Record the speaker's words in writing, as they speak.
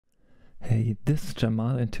Hi, this is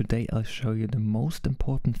Jamal and today I'll show you the most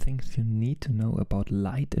important things you need to know about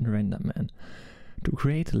light in Renderman. To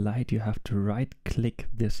create a light you have to right click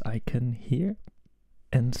this icon here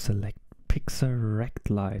and select Pixar Rect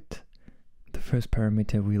Light. The first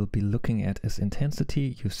parameter we'll be looking at is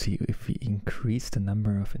intensity. You see, if we increase the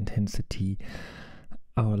number of intensity,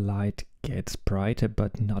 our light gets brighter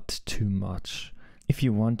but not too much. If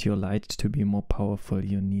you want your light to be more powerful,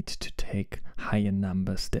 you need to take higher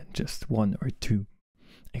numbers than just 1 or 2.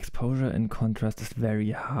 Exposure and contrast is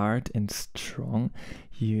very hard and strong.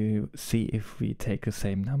 You see, if we take the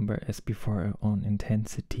same number as before on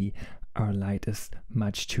intensity, our light is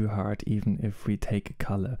much too hard even if we take a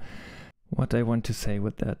color. What I want to say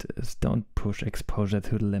with that is don't push exposure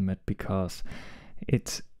to the limit because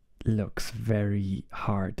it looks very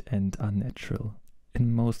hard and unnatural.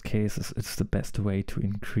 In most cases, it's the best way to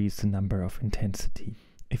increase the number of intensity.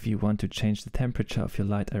 If you want to change the temperature of your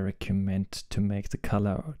light, I recommend to make the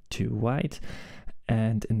color to white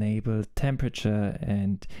and enable temperature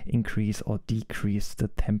and increase or decrease the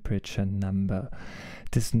temperature number.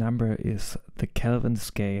 This number is the Kelvin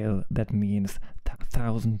scale. That means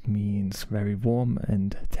 1000 means very warm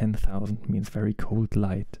and 10,000 means very cold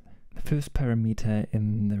light. The first parameter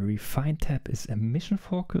in the Refine tab is Emission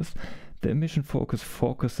Focus. The Emission Focus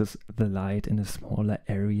focuses the light in a smaller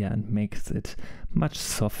area and makes it much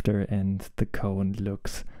softer, and the cone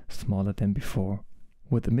looks smaller than before.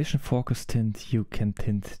 With Emission Focus Tint you can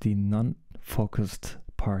tint the non-focused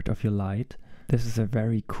part of your light. This is a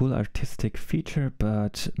very cool artistic feature,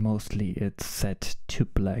 but mostly it's set to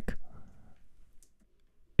black.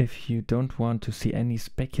 If you don't want to see any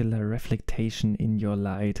specular reflection in your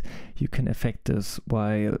light, you can affect this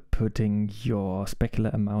while putting your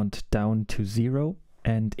specular amount down to 0.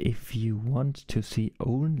 And if you want to see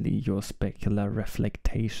only your specular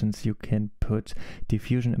reflections, you can put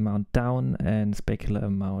diffusion amount down and specular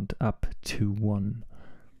amount up to 1.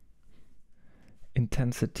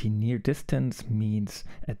 Intensity near distance means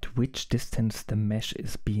at which distance the mesh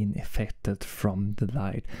is being affected from the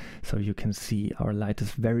light. So you can see our light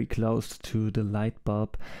is very close to the light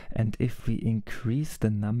bulb, and if we increase the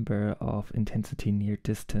number of intensity near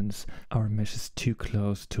distance, our mesh is too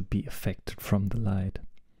close to be affected from the light.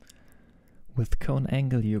 With cone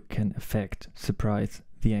angle you can affect, surprise,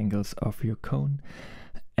 the angles of your cone,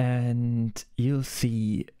 and you'll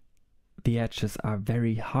see the edges are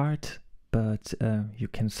very hard, but you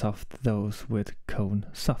can soft those with cone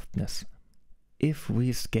softness. If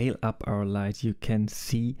we scale up our light, you can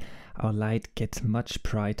see our light gets much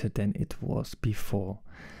brighter than it was before.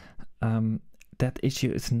 That issue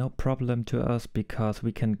is no problem to us because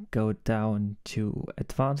we can go down to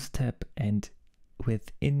Advanced tab, and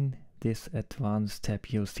within this Advanced tab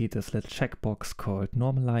you'll see this little checkbox called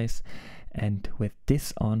Normalize, and with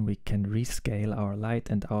this on we can rescale our light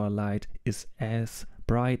and our light is as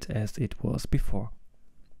bright as it was before.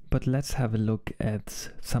 But let's have a look at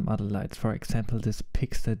some other lights. For example, this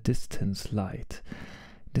Pixar distance light.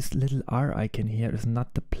 This little R icon here is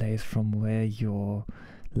not the place from where your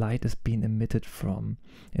light is being emitted from.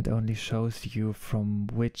 It only shows you from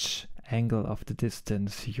which angle of the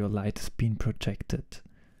distance your light is being projected.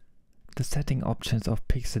 The setting options of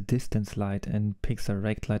Pixar distance light and Pixar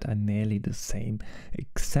rect light are nearly the same,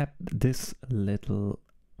 except this little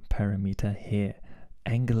parameter here,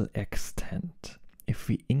 angle extent. If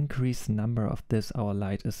we increase the number of this, our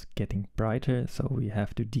light is getting brighter, so we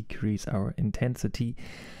have to decrease our intensity.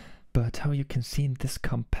 But how you can see in this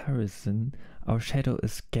comparison, our shadow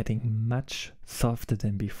is getting much softer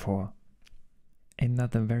than before.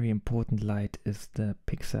 Another very important light is the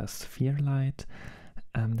Pixar sphere light.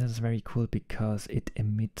 This is very cool because it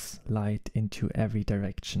emits light into every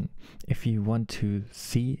direction. If you want to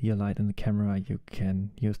see your light in the camera, you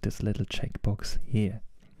can use this little checkbox here.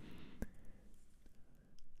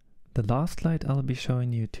 The last light I'll be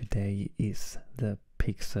showing you today is the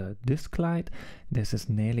Pixar disc light. This is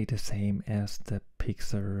nearly the same as the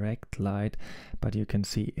Pixar rect light, but you can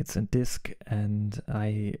see it's a disc, and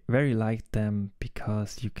I very like them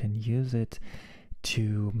because you can use it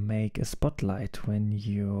to make a spotlight when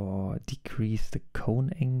you decrease the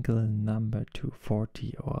cone angle number to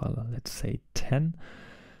 40 or let's say 10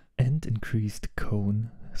 and increase the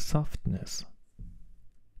cone softness.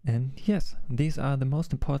 And yes, these are the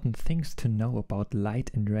most important things to know about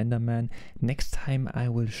light in Renderman. Next time I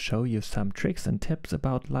will show you some tricks and tips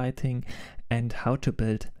about lighting and how to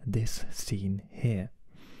build this scene here.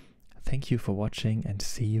 Thank you for watching and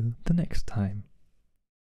see you the next time.